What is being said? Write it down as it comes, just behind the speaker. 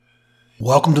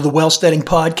Welcome to the Wealthsteading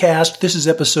Podcast. This is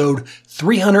episode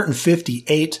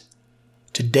 358.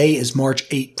 Today is March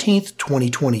 18th,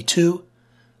 2022.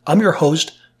 I'm your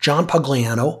host, John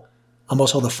Pagliano. I'm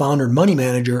also the founder and money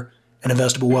manager at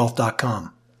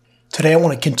investablewealth.com. Today I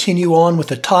want to continue on with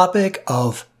the topic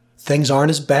of things aren't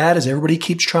as bad as everybody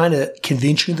keeps trying to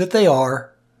convince you that they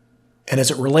are. And as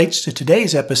it relates to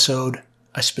today's episode,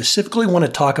 I specifically want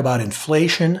to talk about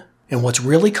inflation and what's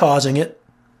really causing it.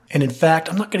 And in fact,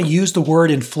 I'm not going to use the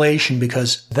word inflation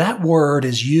because that word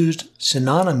is used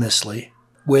synonymously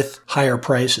with higher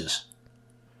prices.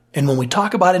 And when we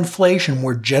talk about inflation,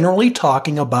 we're generally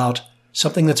talking about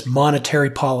something that's monetary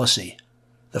policy.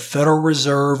 The Federal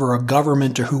Reserve or a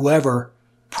government or whoever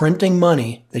printing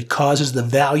money that causes the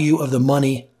value of the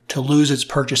money to lose its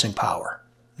purchasing power.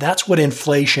 That's what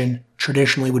inflation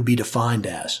traditionally would be defined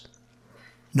as.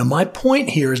 Now, my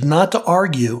point here is not to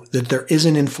argue that there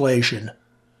isn't inflation,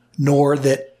 nor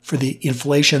that for the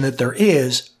inflation that there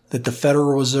is, that the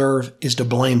Federal Reserve is to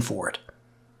blame for it.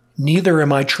 Neither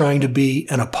am I trying to be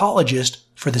an apologist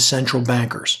for the central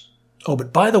bankers. Oh,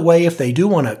 but by the way, if they do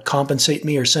want to compensate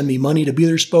me or send me money to be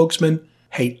their spokesman,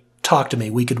 hey, talk to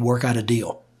me. We could work out a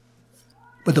deal.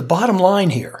 But the bottom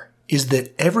line here is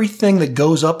that everything that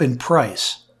goes up in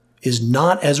price is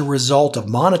not as a result of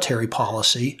monetary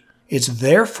policy. It's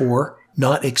therefore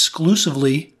not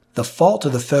exclusively the fault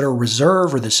of the Federal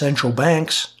Reserve or the central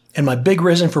banks. And my big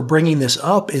reason for bringing this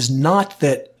up is not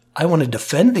that I want to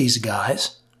defend these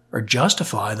guys or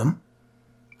justify them.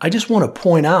 I just want to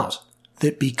point out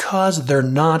that because they're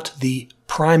not the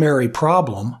primary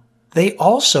problem, they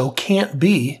also can't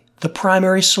be the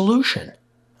primary solution.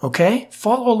 Okay?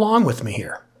 Follow along with me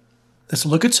here. Let's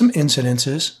look at some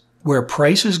incidences where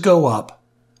prices go up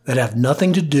that have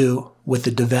nothing to do with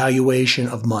the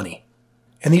devaluation of money.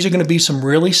 And these are going to be some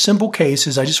really simple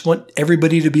cases. I just want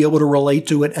everybody to be able to relate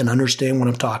to it and understand what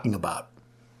I'm talking about.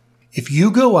 If you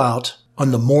go out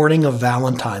on the morning of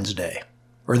Valentine's Day,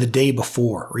 or the day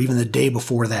before, or even the day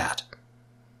before that,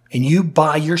 and you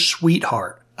buy your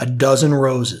sweetheart a dozen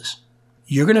roses,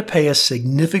 you're going to pay a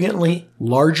significantly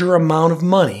larger amount of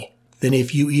money than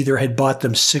if you either had bought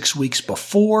them 6 weeks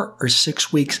before or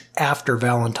 6 weeks after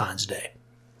Valentine's Day.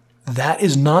 That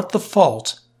is not the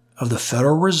fault of the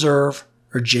Federal Reserve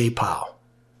or Jay Powell.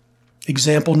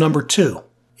 Example number 2.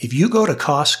 If you go to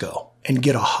Costco and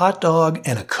get a hot dog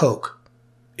and a Coke,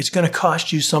 it's going to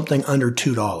cost you something under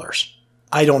 $2.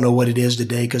 I don't know what it is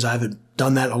today because I haven't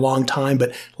done that in a long time,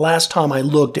 but last time I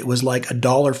looked, it was like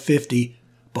 $1.50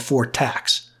 before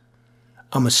tax.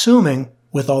 I'm assuming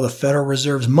with all the Federal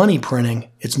Reserve's money printing,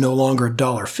 it's no longer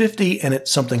 $1.50 and it's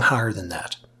something higher than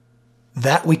that.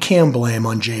 That we can blame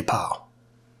on Jay Powell.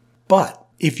 But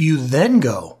if you then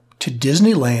go to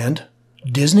Disneyland,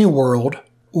 Disney World,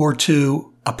 or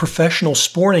to a professional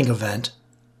sporting event,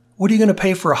 what are you going to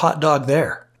pay for a hot dog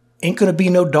there? Ain't going to be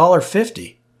no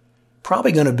 $1.50.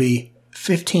 Probably going to be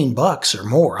 $15 or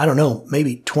more. I don't know,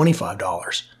 maybe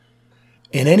 $25.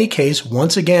 In any case,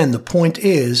 once again, the point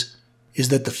is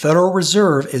that the Federal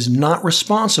Reserve is not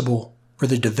responsible for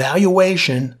the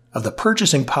devaluation of the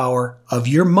purchasing power of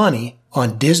your money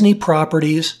on Disney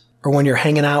properties or when you're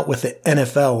hanging out with the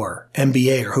NFL or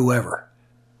NBA or whoever.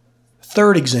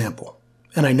 Third example,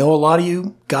 and I know a lot of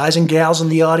you guys and gals in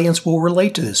the audience will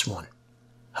relate to this one.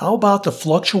 How about the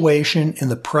fluctuation in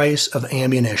the price of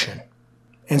ammunition?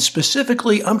 And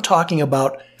specifically, I'm talking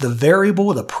about the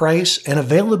variable, the price and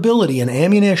availability in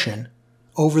ammunition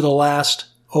over the last,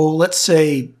 let's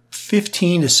say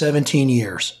 15 to 17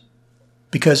 years.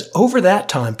 Because over that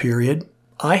time period,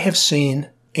 I have seen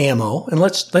ammo, and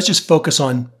let's just focus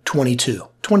on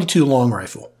 22 long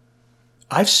rifle.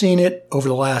 I've seen it over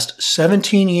the last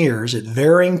 17 years at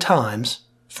varying times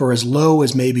for as low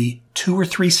as maybe 2 or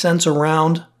 3 cents a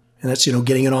round, and that's,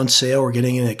 getting it on sale or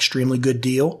getting an extremely good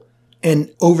deal.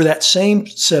 And over that same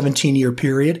 17-year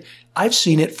period, I've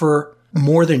seen it for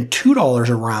more than $2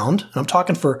 a round, and I'm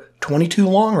talking for 22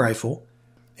 long rifle.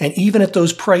 And even at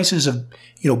those prices of,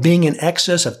 being in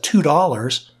excess of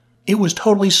 $2, it was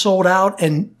totally sold out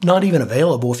and not even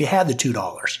available if you had the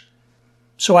 $2.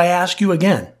 So I ask you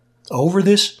again, over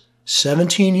this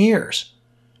 17 years,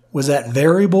 was that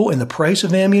variable in the price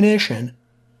of ammunition,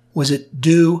 was it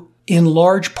due in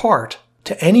large part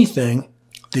to anything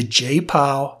that Jay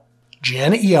Powell,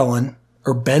 Janet Yellen,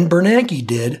 or Ben Bernanke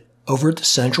did over at the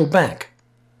central bank?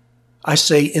 I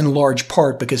say in large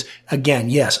part because, again,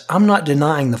 yes, I'm not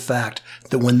denying the fact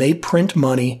that when they print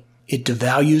money, it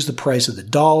devalues the price of the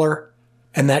dollar,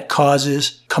 and that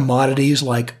causes commodities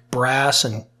like brass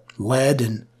and lead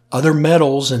and other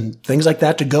metals and things like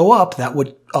that to go up. That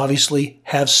would obviously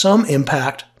have some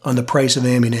impact on the price of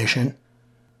ammunition.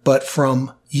 but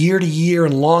from year to year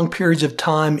and long periods of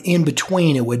time in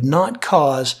between, it would not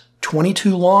cause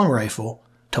 .22 long rifle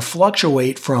to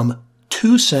fluctuate from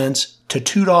 2 cents to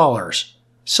 $2,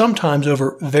 sometimes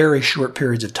over very short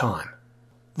periods of time.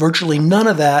 Virtually none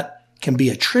of that can be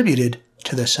attributed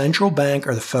to the central bank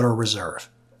or the Federal Reserve.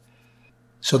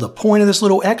 So the point of this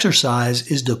little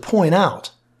exercise is to point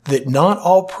out that not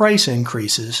all price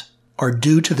increases are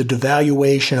due to the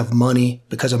devaluation of money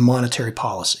because of monetary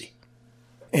policy.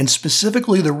 And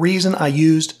specifically the reason I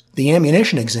used the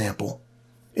ammunition example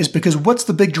is because what's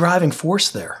the big driving force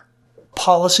there?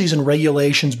 Policies and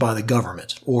regulations by the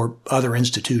government, or other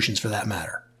institutions for that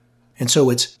matter. And so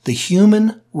it's the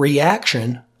human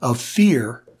reaction of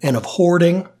fear and of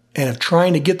hoarding and of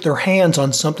trying to get their hands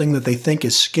on something that they think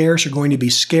is scarce or going to be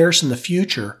scarce in the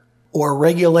future, or a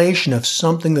regulation of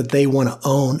something that they want to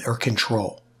own or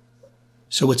control.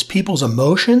 So it's people's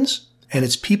emotions and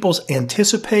it's people's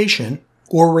anticipation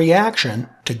or reaction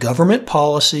to government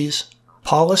policies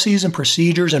and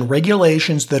procedures and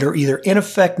regulations that are either in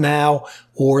effect now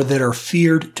or that are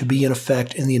feared to be in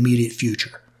effect in the immediate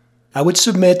future. I would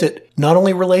submit that not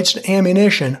only relates to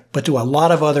ammunition, but to a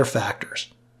lot of other factors.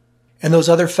 And those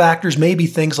other factors may be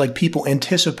things like people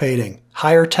anticipating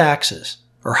higher taxes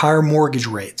or higher mortgage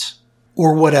rates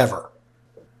or whatever.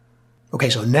 Okay,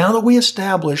 so now that we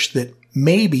established that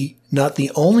maybe not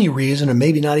the only reason and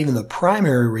maybe not even the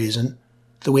primary reason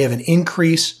that we have an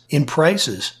increase in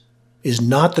prices is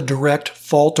not the direct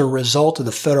fault or result of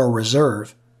the Federal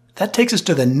Reserve, that takes us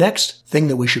to the next thing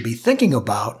that we should be thinking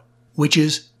about, which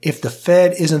is if the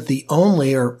Fed isn't the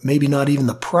only or maybe not even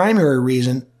the primary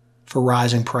reason for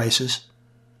rising prices,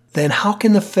 then how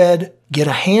can the Fed get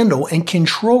a handle and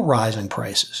control rising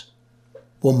prices?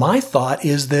 Well, my thought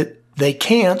is that they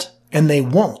can't and they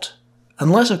won't.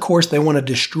 Unless, of course, they want to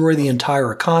destroy the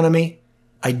entire economy.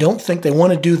 I don't think they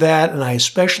want to do that, and I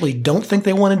especially don't think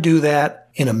they want to do that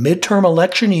in a midterm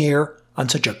election year on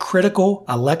such a critical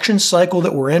election cycle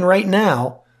that we're in right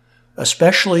now,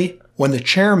 especially when the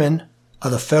chairman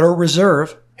of the Federal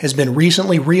Reserve has been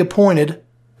recently reappointed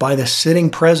by the sitting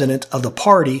president of the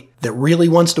party that really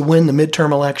wants to win the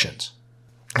midterm elections.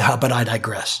 But I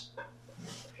digress.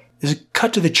 There's a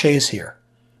cut to the chase here.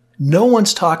 No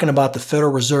one's talking about the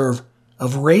Federal Reserve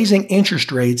of raising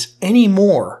interest rates any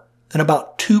more than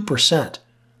about 2%.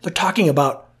 They're talking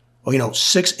about,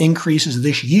 6 increases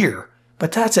this year,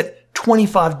 but that's at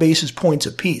 25 basis points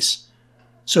apiece.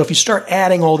 So if you start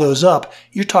adding all those up,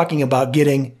 you're talking about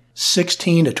getting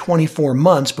 16 to 24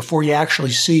 months before you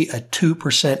actually see a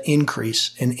 2%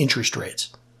 increase in interest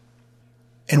rates.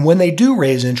 And when they do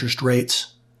raise interest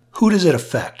rates, who does it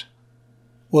affect?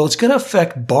 Well, it's going to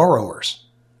affect borrowers,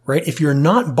 right? If you're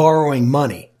not borrowing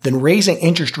money, then raising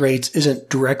interest rates isn't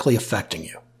directly affecting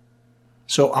you.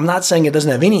 So I'm not saying it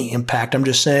doesn't have any impact. I'm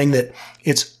just saying that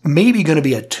it's maybe going to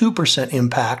be a 2%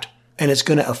 impact and it's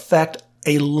going to affect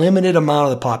a limited amount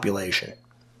of the population.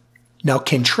 Now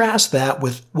contrast that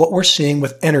with what we're seeing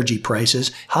with energy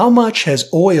prices. How much has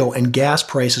oil and gas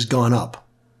prices gone up?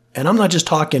 And I'm not just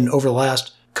talking over the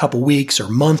last couple weeks or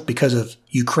month because of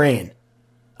Ukraine.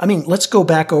 I mean, let's go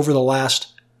back over the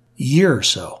last year or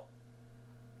so.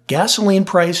 Gasoline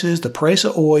prices, the price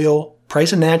of oil,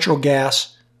 price of natural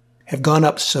gas have gone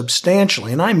up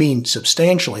substantially. And I mean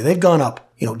substantially. They've gone up,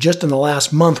 just in the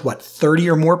last month, 30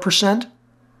 or more percent?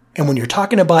 And when you're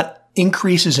talking about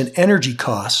increases in energy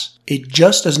costs, it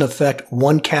just doesn't affect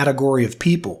one category of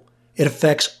people. It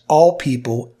affects all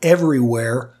people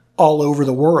everywhere, all over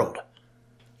the world.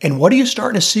 And what are you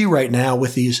starting to see right now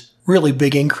with these really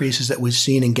big increases that we've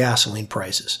seen in gasoline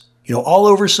prices? All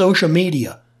over social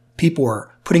media, people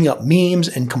are putting up memes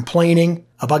and complaining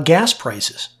about gas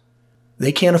prices.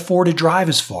 They can't afford to drive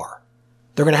as far.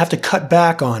 They're going to have to cut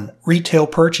back on retail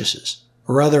purchases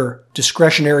or other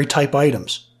discretionary type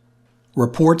items.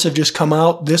 Reports have just come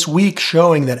out this week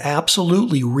showing that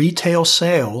absolutely retail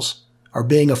sales are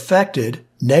being affected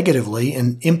negatively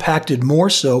and impacted more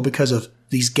so because of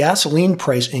these gasoline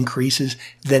price increases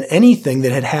than anything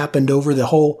that had happened over the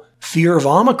whole fear of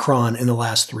Omicron in the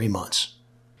last 3 months.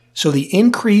 So the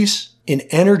increase in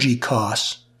energy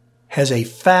costs has a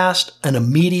fast and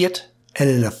immediate and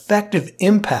an effective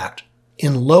impact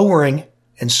in lowering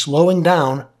and slowing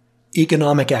down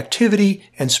economic activity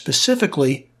and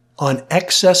specifically on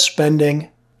excess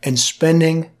spending and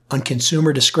spending on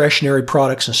consumer discretionary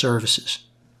products and services.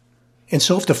 And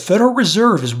so if the Federal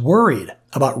Reserve is worried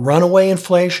about runaway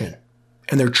inflation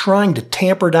and they're trying to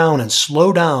tamper down and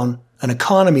slow down an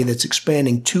economy that's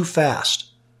expanding too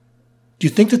fast, do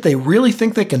you think that they really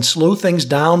think they can slow things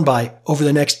down by, over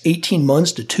the next 18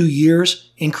 months to 2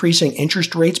 years, increasing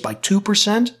interest rates by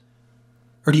 2%?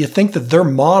 Or do you think that their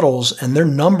models and their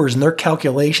numbers and their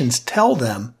calculations tell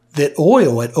them that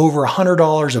oil at over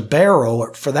 $100 a barrel,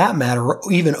 or for that matter,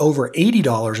 even over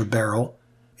 $80 a barrel,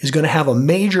 is going to have a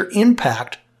major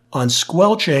impact on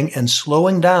squelching and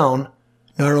slowing down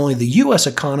not only the U.S.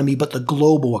 economy, but the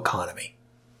global economy?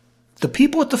 The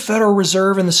people at the Federal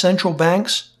Reserve and the central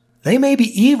banks, they may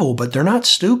be evil, but they're not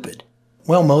stupid.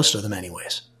 Well, most of them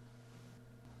anyways.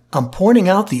 I'm pointing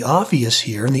out the obvious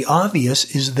here, and the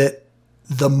obvious is that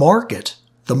the market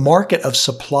of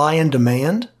supply and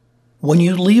demand, when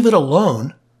you leave it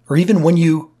alone, or even when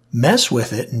you mess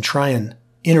with it and try and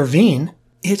intervene,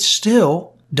 it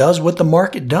still does what the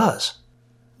market does,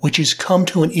 which is come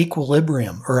to an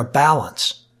equilibrium or a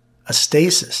balance, a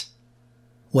stasis.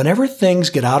 Whenever things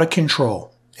get out of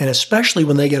control, and especially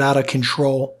when they get out of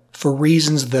control for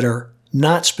reasons that are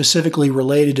not specifically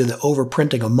related to the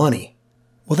overprinting of money,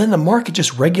 well, then the market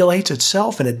just regulates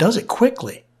itself, and it does it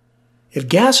quickly. If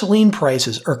gasoline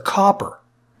prices or copper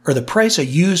or the price of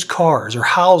used cars or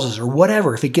houses or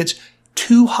whatever, if it gets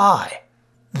too high,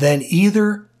 then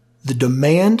either the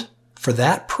demand for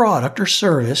that product or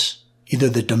service, either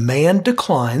the demand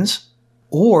declines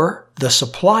or the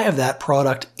supply of that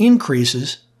product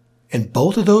increases, and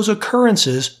both of those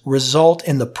occurrences result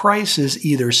in the prices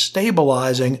either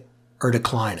stabilizing or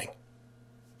declining.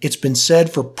 It's been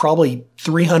said for probably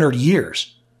 300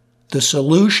 years. The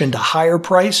solution to higher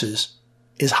prices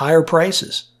is higher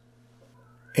prices.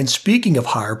 And speaking of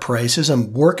higher prices,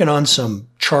 I'm working on some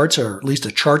charts, or at least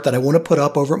a chart that I want to put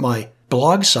up over at my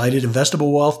blog site at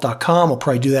investablewealth.com. I'll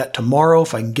probably do that tomorrow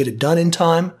if I can get it done in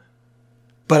time.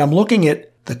 But I'm looking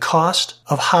at the cost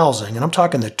of housing, and I'm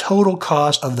talking the total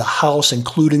cost of the house,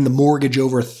 including the mortgage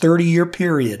over a 30-year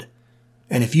period.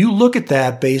 And if you look at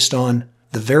that based on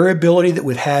the variability that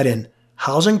we've had in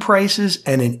housing prices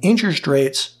and in interest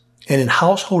rates and in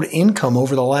household income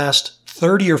over the last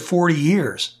 30 or 40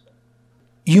 years,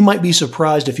 you might be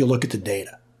surprised if you look at the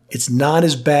data. It's not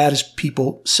as bad as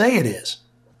people say it is.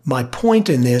 My point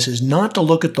in this is not to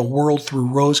look at the world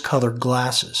through rose-colored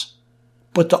glasses,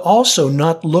 but to also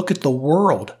not look at the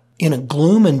world in a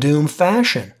gloom and doom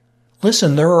fashion.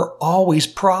 Listen, there are always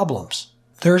problems.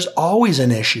 There's always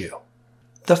an issue.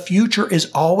 The future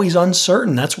is always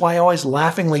uncertain. That's why I always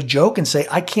laughingly joke and say,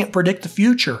 I can't predict the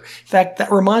future. In fact,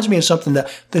 that reminds me of something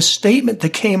that the statement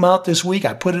that came out this week,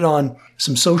 I put it on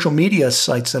some social media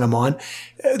sites that I'm on.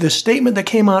 The statement that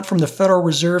came out from the Federal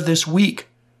Reserve this week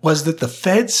was that the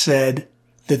Fed said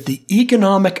that the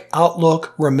economic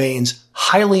outlook remains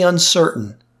highly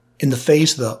uncertain in the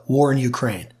face of the war in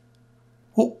Ukraine.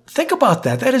 Well, think about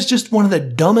that. That is just one of the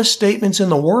dumbest statements in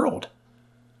the world.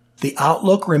 The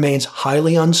outlook remains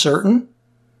highly uncertain?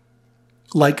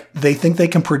 Like they think they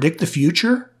can predict the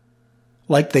future?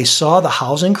 Like they saw the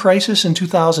housing crisis in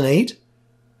 2008?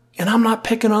 And I'm not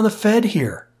picking on the Fed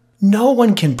here. No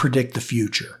one can predict the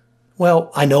future.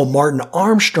 Well, I know Martin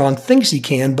Armstrong thinks he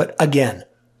can, but again,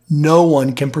 no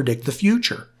one can predict the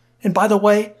future. And by the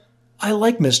way, I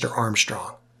like Mr.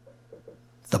 Armstrong.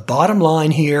 The bottom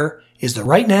line here is that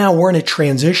right now we're in a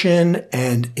transition,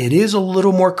 and it is a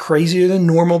little more crazier than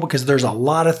normal because there's a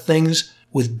lot of things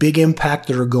with big impact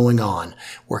that are going on.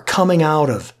 We're coming out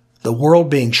of the world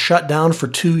being shut down for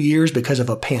 2 years because of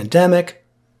a pandemic.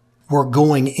 We're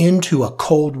going into a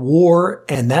Cold War,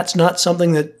 and that's not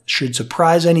something that should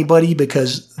surprise anybody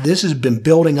because this has been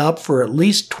building up for at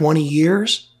least 20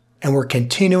 years, and we're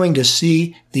continuing to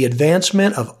see the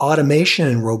advancement of automation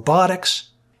and robotics.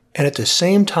 And at the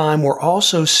same time, we're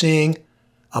also seeing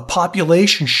a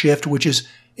population shift, which is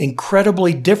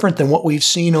incredibly different than what we've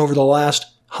seen over the last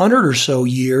 100 or so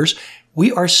years.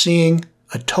 We are seeing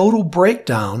a total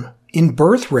breakdown in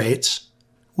birth rates,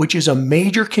 which is a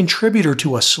major contributor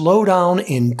to a slowdown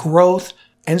in growth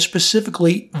and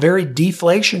specifically very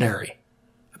deflationary.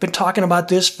 I've been talking about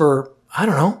this for,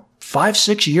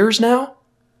 5-6 years now.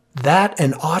 That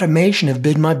and automation have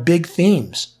been my big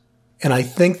themes. And I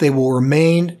think they will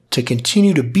remain to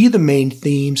continue to be the main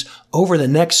themes over the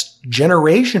next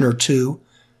generation or two.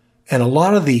 And a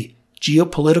lot of the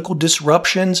geopolitical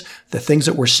disruptions, the things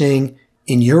that we're seeing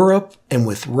in Europe and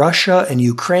with Russia and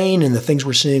Ukraine and the things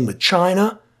we're seeing with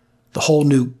China, the whole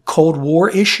new Cold War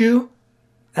issue,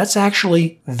 that's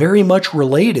actually very much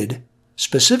related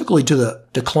specifically to the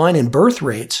decline in birth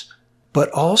rates,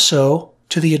 but also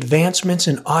to the advancements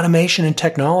in automation and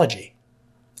technology.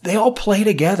 They all play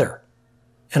together.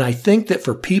 And I think that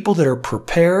for people that are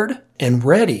prepared and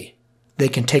ready, they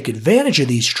can take advantage of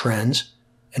these trends,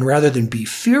 and rather than be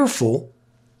fearful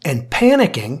and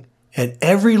panicking at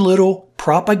every little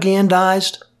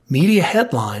propagandized media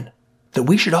headline, that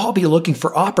we should all be looking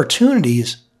for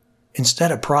opportunities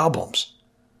instead of problems.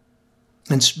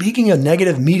 And speaking of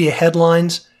negative media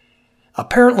headlines,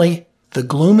 apparently the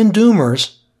gloom and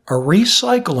doomers are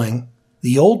recycling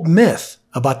the old myth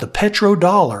about the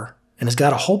petrodollar and has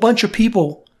got a whole bunch of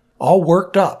people all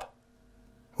worked up.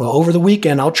 Well, over the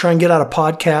weekend, I'll try and get out a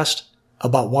podcast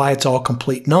about why it's all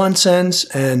complete nonsense,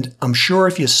 and I'm sure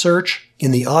if you search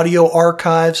in the audio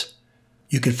archives,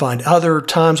 you can find other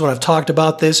times when I've talked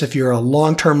about this. If you're a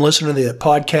long-term listener to the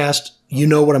podcast, you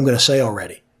know what I'm going to say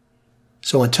already.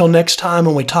 So until next time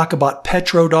when we talk about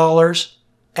petrodollars,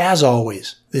 as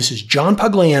always, this is John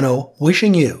Pugliano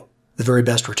wishing you the very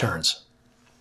best returns.